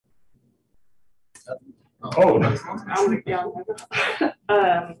Oh,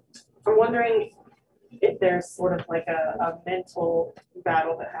 I'm wondering if there's sort of like a mental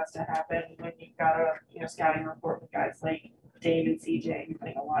battle that has to happen when you've got a scouting report with guys like Dave and CJ. You're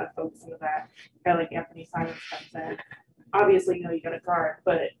putting a lot of focus into that. A guy like Anthony Simons comes in. Obviously, you got a guard,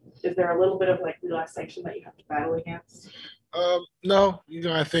 but is there a little bit of like relaxation that you have to battle against? No,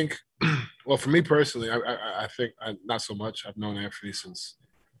 I think, well, for me personally, I think not so much. I've known Anthony since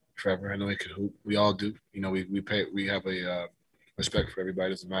forever. I know he could hoop. We all do. We have a respect for everybody.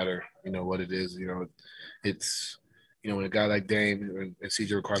 It doesn't matter, what it is. It's, when a guy like Dame and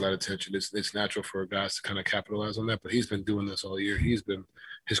CJ require a lot of attention, it's natural for guys to kind of capitalize on that. But he's been doing this all year.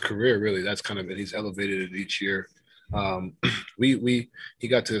 His career, really, that's kind of it. He's elevated it each year. He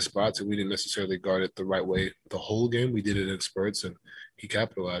got to his spots and we didn't necessarily guard it the right way the whole game. We did it in spurts and he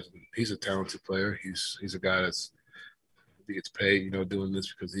capitalized. He's a talented player. He's a guy he gets paid, doing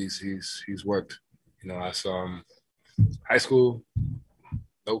this because he's worked. I saw him high school,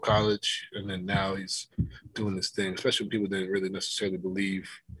 no college, and then now he's doing this thing, especially when people didn't really necessarily believe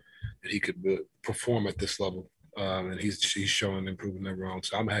that he could perform at this level. And he's showing and proving them wrong.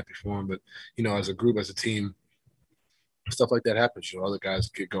 So I'm happy for him. But, as a group, as a team, stuff like that happens. Other guys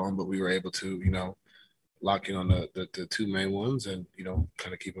get going, but we were able to, lock in on the two main ones and,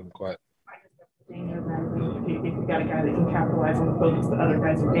 kind of keep them quiet. If you've got a guy that can capitalize on the focus that other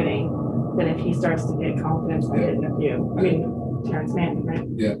guys are getting, then if he starts to get confidence by hitting a few, I mean, Terrence Mann, right?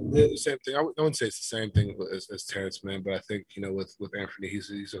 Yeah, the same thing. I wouldn't say it's the same thing as Terrence Mann, but I think, with Anthony,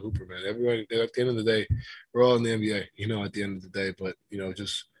 he's a hooper, man. Everybody, at the end of the day, we're all in the NBA, at the end of the day, but, he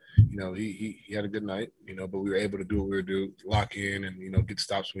had a good night, but we were able to do what we were doing, lock in and, get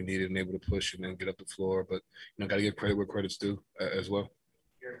stops we needed and able to push and then get up the floor. But, got to give credit where credit's due as well.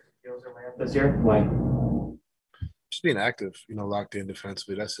 Your skills are ramped this year? Why? Just being active, locked in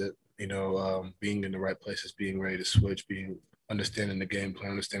defensively. That's it. Being in the right places, being ready to switch, understanding the game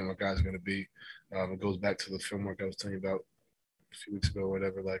plan, understanding what guys are going to be. It goes back to the film work I was telling you about a few weeks ago or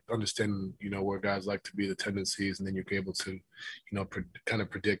whatever, like understanding, where guys like to be, the tendencies, and then you're able to, kind of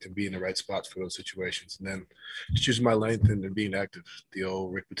predict and be in the right spots for those situations. And then just using my length and being active. The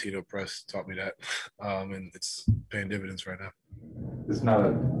old Rick Pitino press taught me that, and it's paying dividends right now. This is not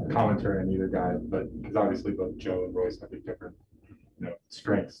a commentary on either guy, but because obviously both Joe and Royce have different,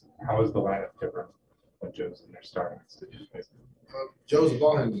 strengths. How is the lineup different when Joe's in their starting situation? Joe's a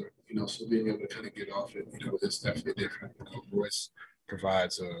ball handler, so being able to kind of get off it, it's definitely different. Royce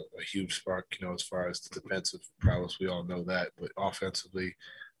provides a huge spark, as far as the defensive prowess. We all know that, but offensively,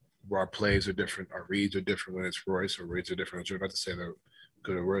 our plays are different, our reads are different when it's Royce, or reads are different. Not to say they're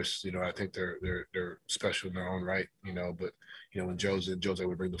good or worse, I think they're special in their own right, but when Joe's able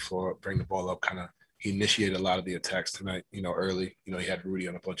to bring the ball up, kind of. He initiated a lot of the attacks tonight, early. He had Rudy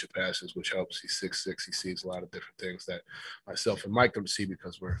on a bunch of passes, which helps. He's 6'6". He sees a lot of different things that myself and Mike don't see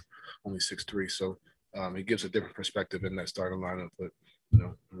because we're only 6'3". So it gives a different perspective in that starting lineup. But,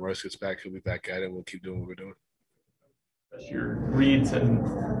 when Royce gets back, he'll be back at it. We'll keep doing what we're doing. That's your reads and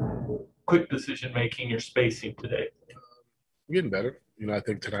quick decision-making, your spacing today. We're getting better. I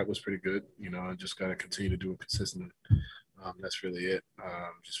think tonight was pretty good. I just got to continue to do it consistently. That's really it.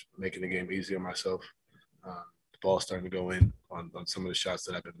 Just making the game easier on myself. The ball's starting to go in on some of the shots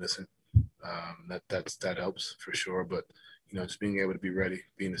that I've been missing. That helps for sure. But just being able to be ready,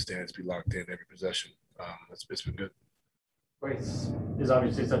 be in the stands, be locked in every possession. It's been good. Royce is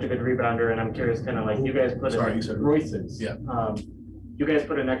obviously such a good rebounder, and I'm curious, kind of like you guys put Royce's. Yeah. You guys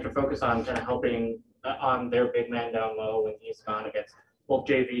put an extra focus on kind of helping on their big man down low when he's gone against both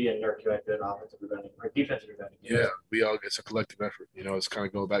JV and Nurk. You had good offensive rebounding or defensive rebounding. Yeah, it's a collective effort. It's kind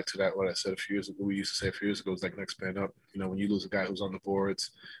of going back to that, what I said a few years ago. We used to say a few years ago, it's like next man up. When you lose a guy who's on the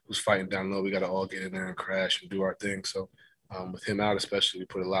boards, who's fighting down low, we got to all get in there and crash and do our thing. So with him out especially, we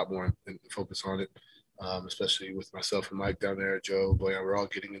put a lot more in focus on it, especially with myself and Mike down there, Joe, Boyan, we're all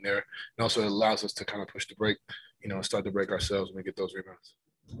getting in there. And also it allows us to kind of push the break, and start to break ourselves when we get those rebounds.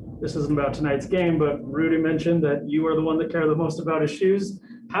 This isn't about tonight's game, but Rudy mentioned that you are the one that care the most about his shoes.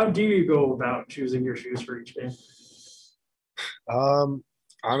 How do you go about choosing your shoes for each game?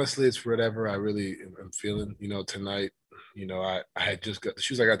 Honestly, it's whatever I really am feeling. Tonight, I had just got the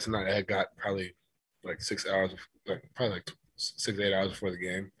shoes I got tonight. I had got probably like 6 hours, probably like 6 to 8 hours before the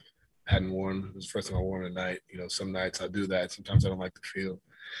game. I hadn't worn. It was the first time I wore them tonight. Some nights I do that. Sometimes I don't like the feel.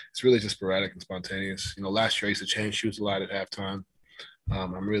 It's really just sporadic and spontaneous. Last year I used to change shoes a lot at halftime.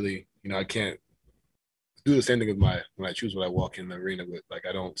 I'm really, I can't do the same thing with when I choose what I walk in the arena with. Like,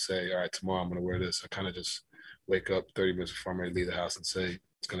 I don't say, all right, tomorrow I'm going to wear this. I kind of just wake up 30 minutes before I'm ready to leave the house and say,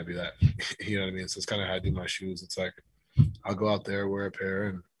 it's going to be that. You know what I mean? So it's kind of how I do my shoes. It's like, I'll go out there, wear a pair,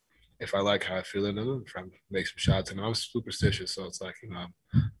 and if I like how I feel in them, if I make some shots, and I'm superstitious, so it's like, I'm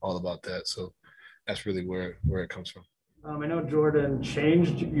all about that. So that's really where it comes from. I know Jordan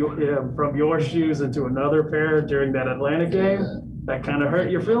changed from your shoes into another pair during that Atlanta game. That kind of hurt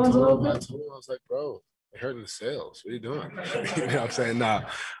your feelings a little bit. I told him, I was like, bro, you're hurting the sales. What are you doing? You know what I'm saying? Nah,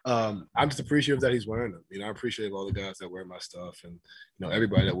 I'm just appreciative that he's wearing them. I appreciate all the guys that wear my stuff, and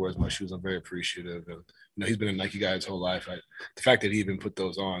everybody that wears my shoes. I'm very appreciative, and he's been a Nike guy his whole life. The fact that he even put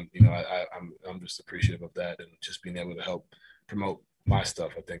those on, I'm just appreciative of that, and just being able to help promote my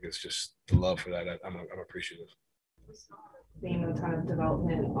stuff. I think it's just the love for that. I'm appreciative. Seeing a ton of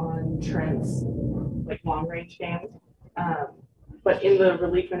development on Trent's like long range games. But in the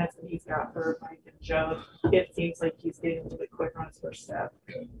relief minutes that he's got for Mike and Joe, it seems like he's getting a little bit quicker on his first step.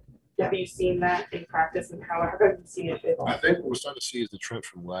 Yeah. Have you seen that in practice, and how have you seen it evolve? I think what we're starting to see is the Trent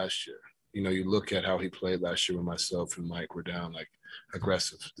from last year. You look at how he played last year when myself and Mike were down, like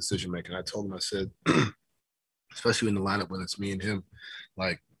aggressive decision making. I told him, I said, especially in the lineup when it's me and him,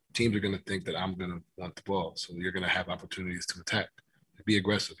 like teams are going to think that I'm going to want the ball. So you're going to have opportunities to attack, to be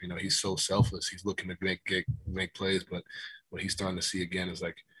aggressive. He's so selfless. He's looking to make plays, but what he's starting to see again is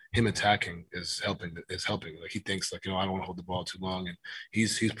like him attacking is helping. Like he thinks like, I don't want to hold the ball too long. And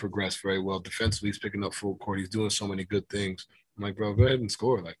he's progressed very well. Defensively, he's picking up full court. He's doing so many good things. I'm like, bro, go ahead and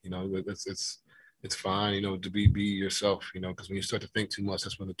score. Like, it's fine, to be yourself, because when you start to think too much,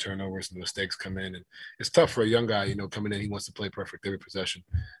 that's when the turnovers and the mistakes come in. And it's tough for a young guy, coming in, he wants to play perfect every possession.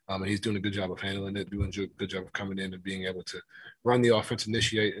 And he's doing a good job of handling it, doing a good job of coming in and being able to run the offense,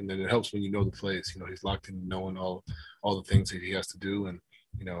 initiate, and then it helps when the plays. He's locked in knowing all the things that he has to do. And,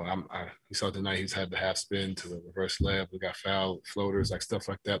 you saw tonight he's had the half spin to the reverse layup. We got foul floaters, like stuff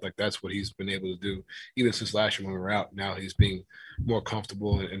like that. Like that's what he's been able to do even since last year when we were out. Now he's being more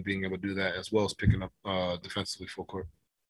comfortable and being able to do that as well as picking up defensively full court.